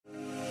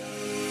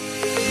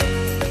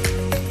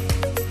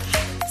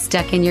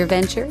Stuck in your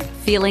venture?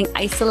 Feeling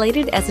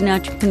isolated as an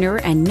entrepreneur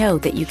and know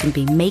that you can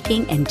be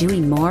making and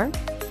doing more?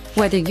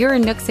 Whether you're a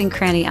Nooks and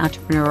Cranny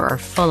entrepreneur or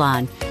full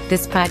on,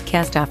 this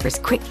podcast offers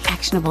quick,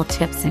 actionable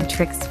tips and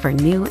tricks for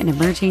new and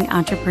emerging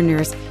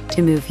entrepreneurs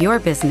to move your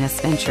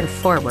business venture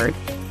forward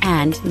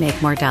and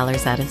make more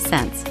dollars out of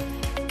cents.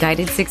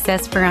 Guided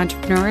Success for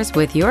Entrepreneurs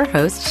with your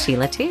host,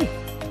 Sheila T.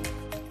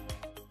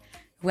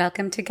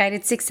 Welcome to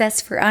Guided Success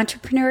for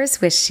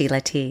Entrepreneurs with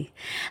Sheila T.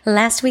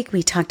 Last week,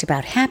 we talked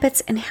about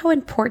habits and how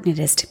important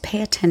it is to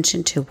pay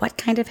attention to what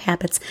kind of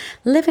habits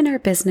live in our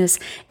business.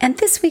 And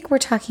this week, we're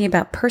talking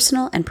about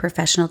personal and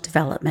professional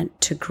development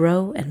to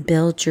grow and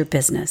build your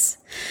business.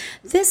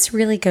 This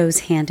really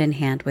goes hand in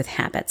hand with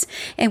habits.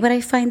 And what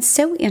I find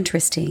so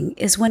interesting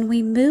is when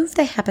we move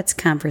the habits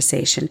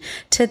conversation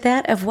to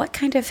that of what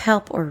kind of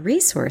help or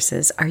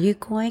resources are you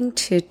going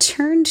to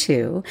turn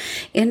to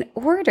in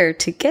order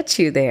to get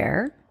you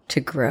there, to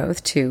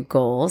growth, to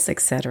goals,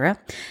 etc.,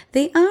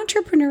 the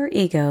entrepreneur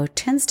ego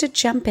tends to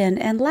jump in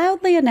and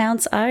loudly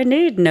announce, I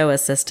need no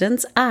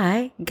assistance,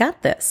 I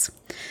got this.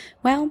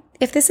 Well,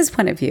 if this is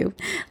one of you,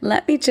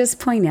 let me just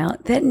point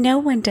out that no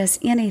one does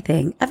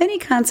anything of any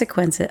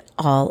consequence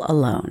all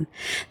alone.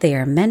 They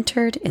are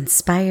mentored,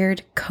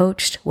 inspired,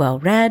 coached,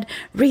 well-read,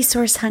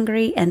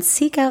 resource-hungry, and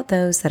seek out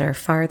those that are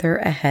farther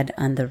ahead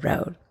on the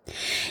road.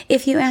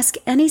 If you ask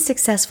any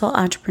successful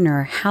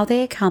entrepreneur how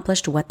they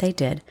accomplished what they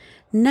did,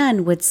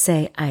 none would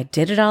say, I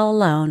did it all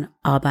alone,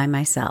 all by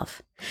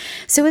myself.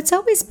 So it's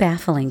always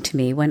baffling to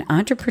me when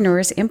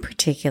entrepreneurs in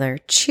particular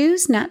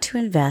choose not to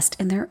invest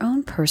in their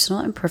own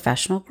personal and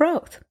professional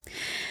growth.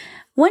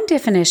 One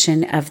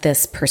definition of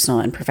this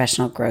personal and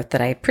professional growth that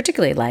I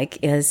particularly like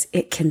is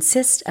it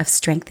consists of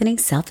strengthening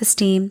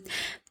self-esteem,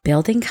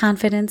 building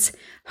confidence,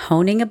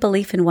 honing a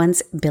belief in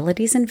one's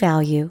abilities and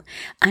value,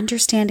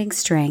 understanding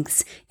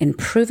strengths,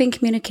 improving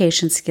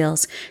communication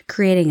skills,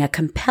 creating a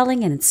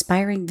compelling and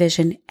inspiring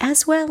vision,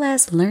 as well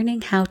as learning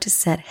how to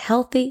set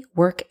healthy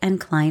work and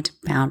client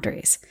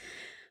boundaries.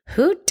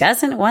 Who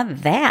doesn't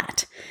want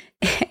that?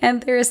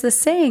 And there is the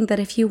saying that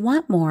if you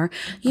want more,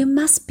 you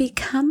must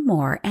become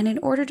more. And in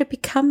order to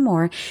become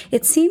more,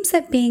 it seems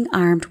that being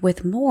armed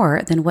with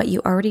more than what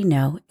you already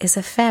know is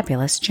a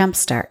fabulous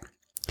jumpstart.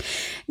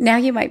 Now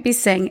you might be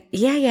saying,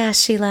 yeah,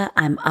 Sheila,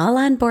 I'm all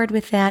on board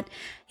with that.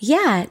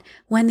 Yet,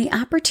 when the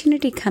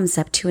opportunity comes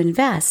up to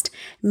invest,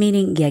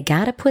 meaning you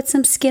gotta put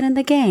some skin in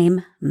the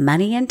game,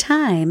 money and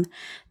time,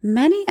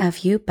 many of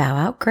you bow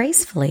out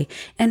gracefully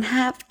and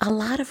have a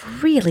lot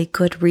of really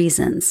good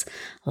reasons.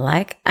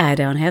 Like, I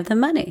don't have the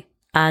money.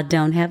 I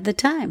don't have the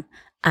time.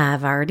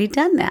 I've already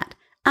done that.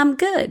 I'm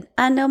good.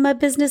 I know my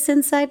business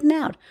inside and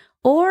out.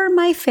 Or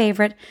my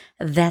favorite,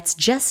 that's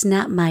just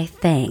not my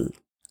thing.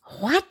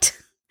 What?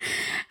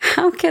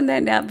 How can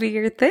that not be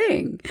your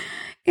thing?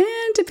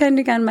 And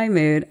depending on my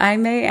mood, I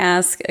may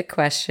ask a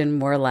question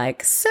more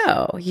like,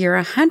 so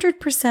you're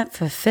 100%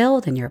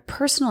 fulfilled in your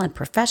personal and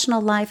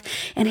professional life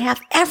and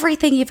have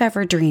everything you've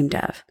ever dreamed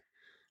of.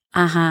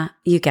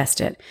 You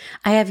guessed it.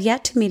 I have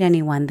yet to meet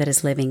anyone that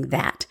is living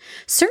that.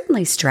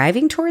 Certainly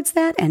striving towards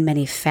that, and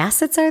many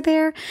facets are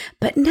there,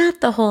 but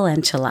not the whole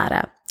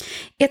enchilada.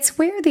 It's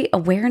where the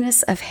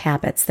awareness of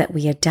habits that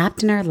we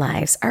adopt in our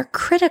lives are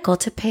critical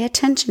to pay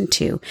attention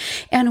to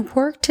and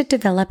work to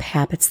develop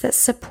habits that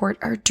support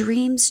our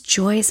dreams,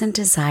 joys, and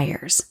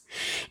desires.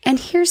 And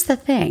here's the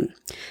thing.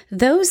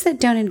 Those that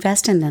don't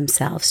invest in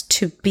themselves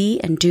to be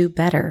and do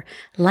better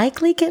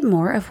likely get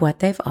more of what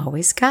they've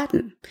always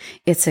gotten.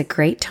 It's a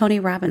great Tony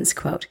Robbins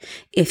quote.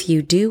 If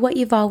you do what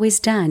you've always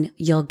done,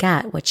 you'll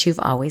get what you've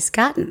always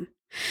gotten.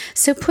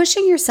 So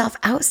pushing yourself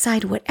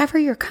outside whatever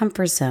your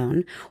comfort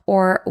zone,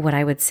 or what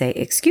I would say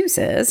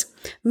excuses,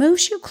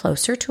 moves you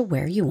closer to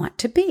where you want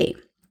to be.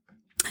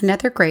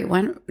 Another great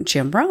one,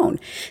 Jim Rohn,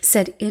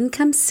 said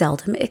income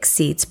seldom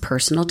exceeds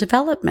personal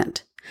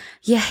development.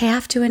 You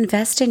have to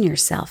invest in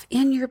yourself,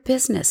 in your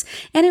business,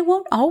 and it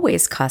won't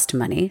always cost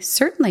money,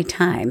 certainly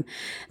time,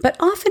 but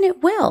often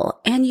it will,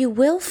 and you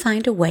will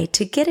find a way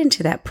to get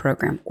into that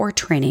program or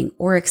training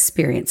or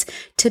experience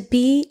to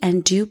be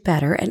and do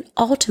better and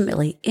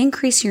ultimately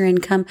increase your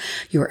income,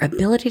 your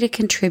ability to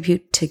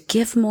contribute, to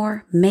give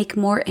more, make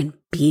more, and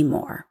be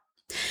more.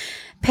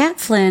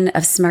 Pat Flynn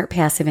of Smart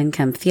Passive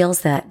Income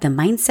feels that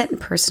mindset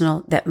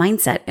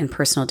and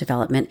personal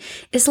development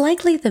is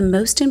likely the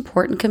most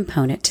important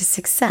component to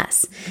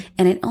success,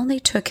 and it only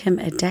took him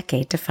a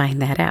decade to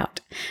find that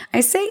out.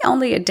 I say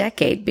only a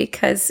decade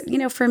because,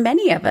 for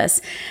many of us,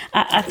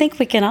 I think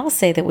we can all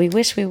say that we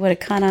wish we would have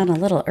caught on a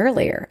little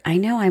earlier. I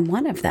know I'm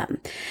one of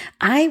them.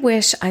 I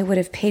wish I would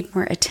have paid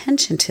more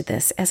attention to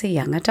this as a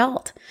young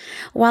adult.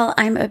 While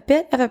I'm a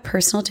bit of a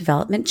personal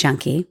development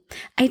junkie,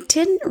 I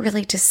didn't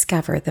really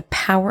discover the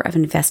power of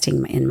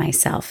investing in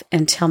myself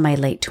until my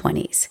late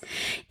 20s.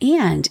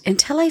 And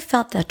until I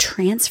felt the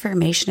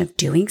transformation of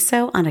doing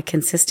so on a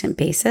consistent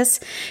basis,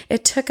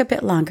 it took a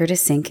bit longer to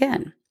sink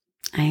in.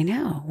 I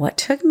know, what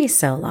took me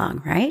so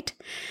long, right?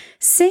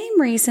 Same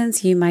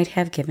reasons you might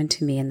have given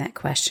to me in that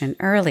question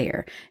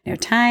earlier. No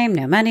time,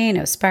 no money,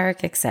 no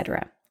spark,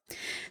 etc.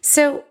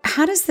 So,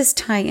 how does this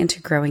tie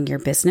into growing your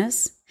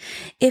business?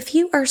 If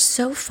you are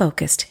so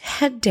focused,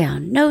 head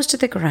down, nose to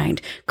the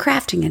grind,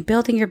 crafting and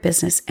building your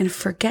business, and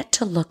forget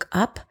to look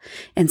up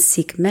and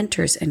seek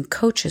mentors and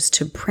coaches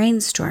to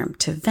brainstorm,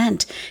 to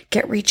vent,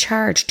 get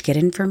recharged, get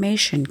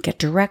information, get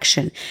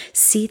direction,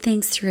 see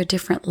things through a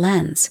different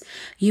lens,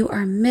 you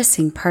are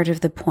missing part of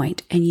the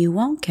point and you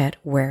won't get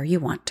where you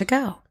want to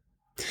go.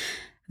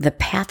 The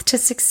path to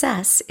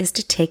success is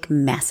to take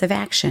massive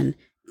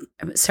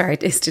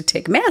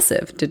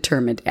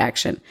determined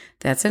action.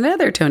 That's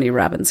another Tony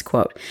Robbins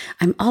quote.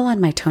 I'm all on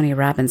my Tony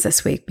Robbins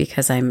this week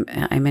because I'm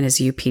in his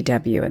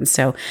UPW. And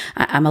so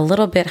I'm a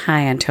little bit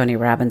high on Tony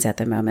Robbins at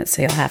the moment.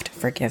 So you'll have to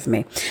forgive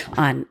me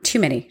on too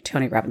many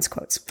Tony Robbins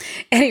quotes.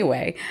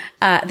 Anyway,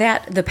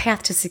 that the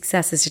path to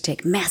success is to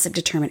take massive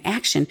determined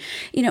action,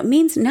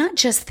 means not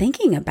just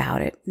thinking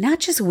about it,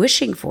 not just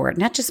wishing for it,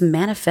 not just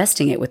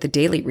manifesting it with a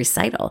daily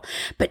recital,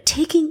 but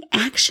taking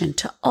action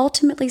to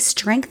ultimately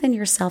strengthen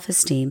your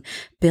self-esteem,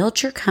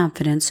 build your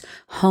confidence,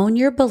 hone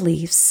your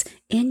beliefs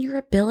in your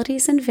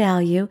abilities and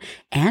value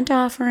and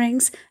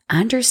offerings,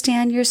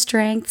 understand your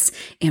strengths,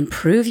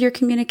 improve your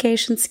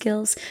communication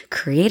skills,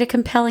 create a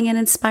compelling and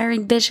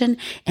inspiring vision,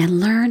 and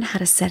learn how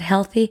to set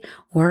healthy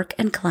work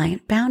and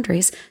client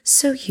boundaries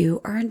so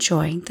you are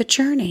enjoying the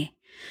journey.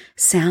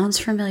 Sounds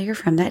familiar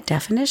from that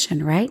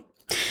definition, right?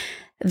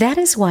 That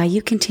is why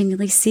you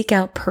continually seek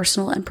out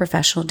personal and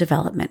professional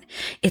development.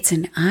 It's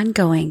an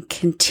ongoing,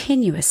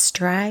 continuous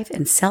strive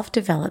and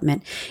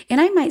self-development,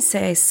 and I might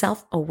say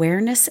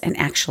self-awareness and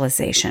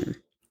actualization.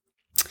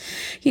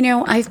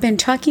 I've been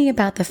talking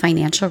about the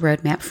Financial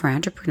Roadmap for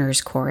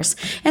Entrepreneurs course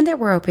and that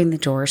we're opening the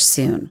doors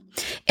soon.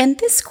 And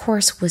this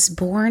course was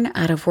born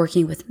out of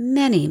working with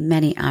many,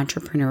 many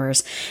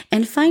entrepreneurs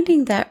and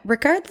finding that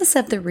regardless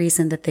of the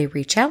reason that they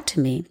reach out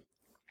to me,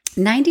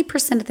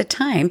 90% of the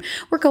time,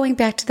 we're going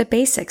back to the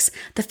basics,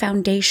 the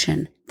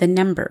foundation, the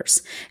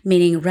numbers,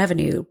 meaning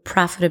revenue,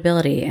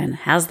 profitability, and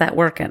how's that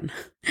working?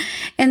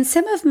 And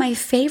some of my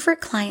favorite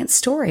client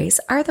stories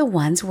are the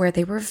ones where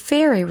they were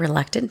very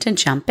reluctant to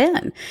jump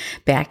in.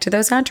 Back to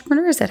those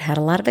entrepreneurs that had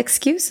a lot of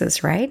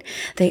excuses, right?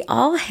 They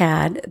all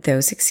had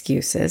those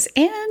excuses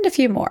and a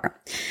few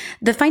more.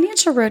 The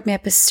Financial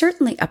Roadmap is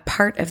certainly a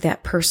part of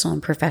that personal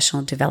and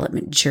professional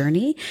development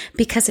journey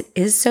because it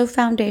is so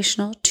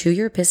foundational to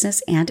your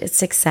business and its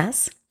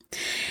success.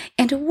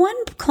 And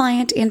one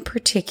client in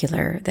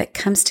particular that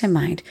comes to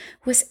mind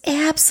was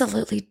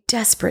absolutely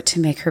desperate to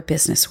make her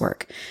business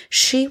work.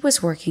 She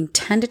was working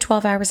 10 to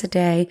 12 hours a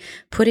day,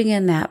 putting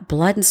in that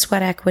blood and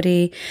sweat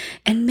equity,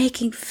 and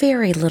making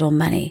very little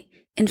money.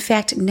 In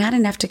fact, not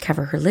enough to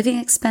cover her living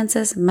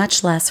expenses,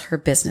 much less her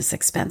business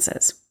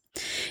expenses.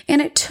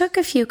 And it took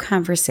a few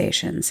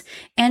conversations,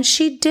 and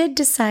she did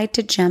decide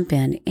to jump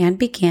in and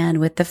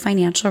began with the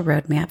Financial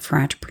Roadmap for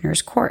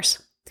Entrepreneurs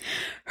course.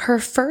 Her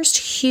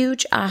first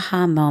huge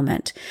aha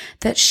moment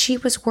that she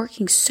was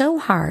working so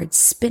hard,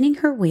 spinning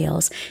her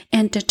wheels,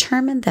 and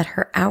determined that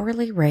her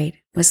hourly rate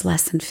was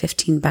less than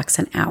 $15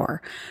 an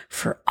hour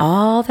for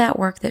all that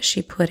work that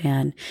she put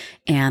in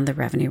and the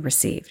revenue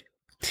received.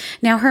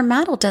 Now, her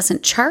model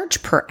doesn't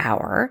charge per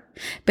hour,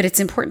 but it's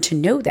important to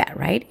know that,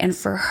 right? And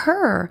for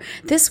her,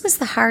 this was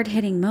the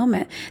hard-hitting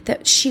moment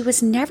that she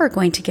was never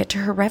going to get to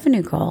her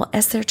revenue goal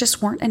as there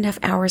just weren't enough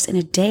hours in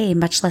a day,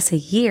 much less a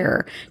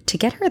year, to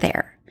get her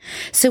there.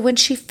 So when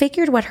she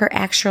figured what her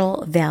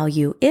actual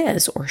value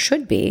is or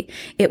should be,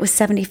 it was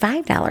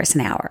 $75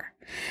 an hour.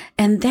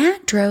 And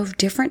that drove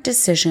different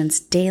decisions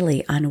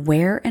daily on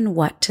where and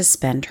what to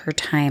spend her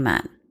time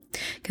on.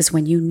 Because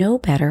when you know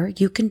better,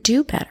 you can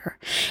do better.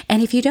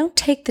 And if you don't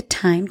take the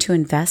time to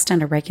invest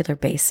on a regular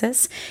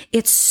basis,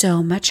 it's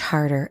so much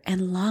harder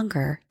and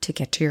longer to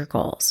get to your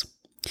goals.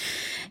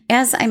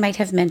 As I might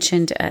have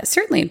mentioned,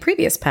 certainly in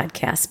previous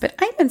podcasts, but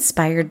I'm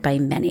inspired by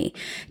many.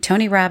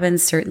 Tony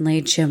Robbins,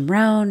 certainly, Jim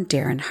Rohn,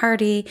 Darren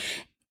Hardy,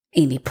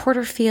 Amy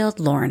Porterfield,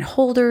 Lauren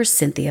Holder,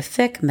 Cynthia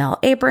Fick, Mel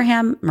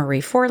Abraham,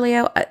 Marie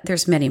Forleo,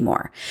 there's many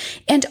more.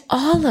 And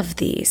all of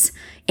these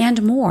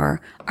and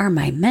more are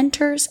my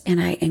mentors, and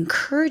I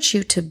encourage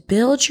you to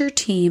build your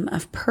team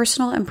of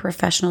personal and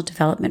professional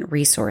development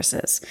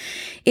resources.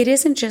 It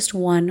isn't just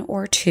one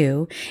or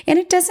two, and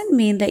it doesn't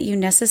mean that you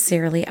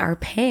necessarily are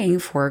paying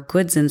for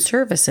goods and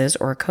services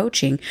or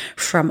coaching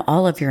from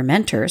all of your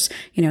mentors.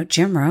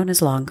 Jim Rohn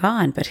is long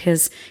gone, but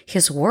his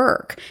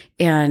work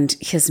and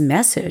his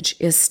message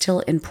is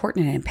still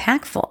important and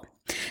impactful.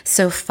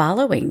 So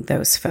following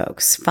those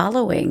folks,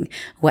 following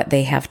what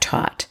they have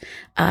taught,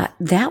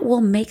 that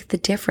will make the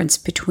difference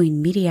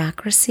between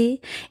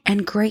mediocrity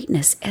and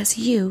greatness as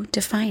you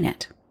define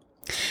it.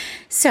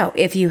 So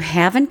if you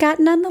haven't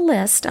gotten on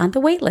the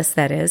wait list,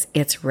 that is,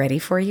 it's ready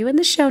for you in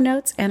the show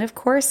notes. And of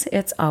course,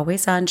 it's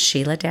always on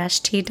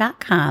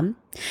sheila-t.com.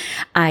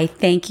 I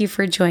thank you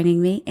for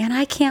joining me, and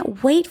I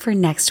can't wait for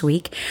next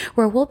week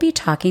where we'll be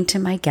talking to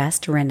my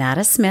guest,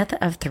 Renata Smith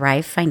of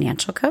Thrive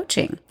Financial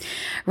Coaching.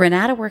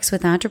 Renata works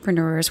with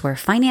entrepreneurs where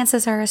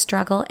finances are a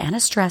struggle and a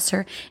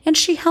stressor, and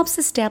she helps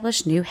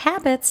establish new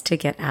habits to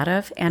get out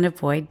of and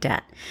avoid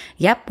debt.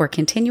 Yep, we're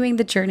continuing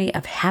the journey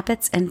of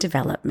habits and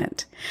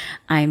development.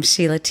 I'm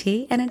Sheila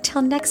T., and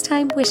until next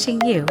time,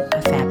 wishing you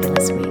a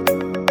fabulous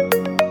week.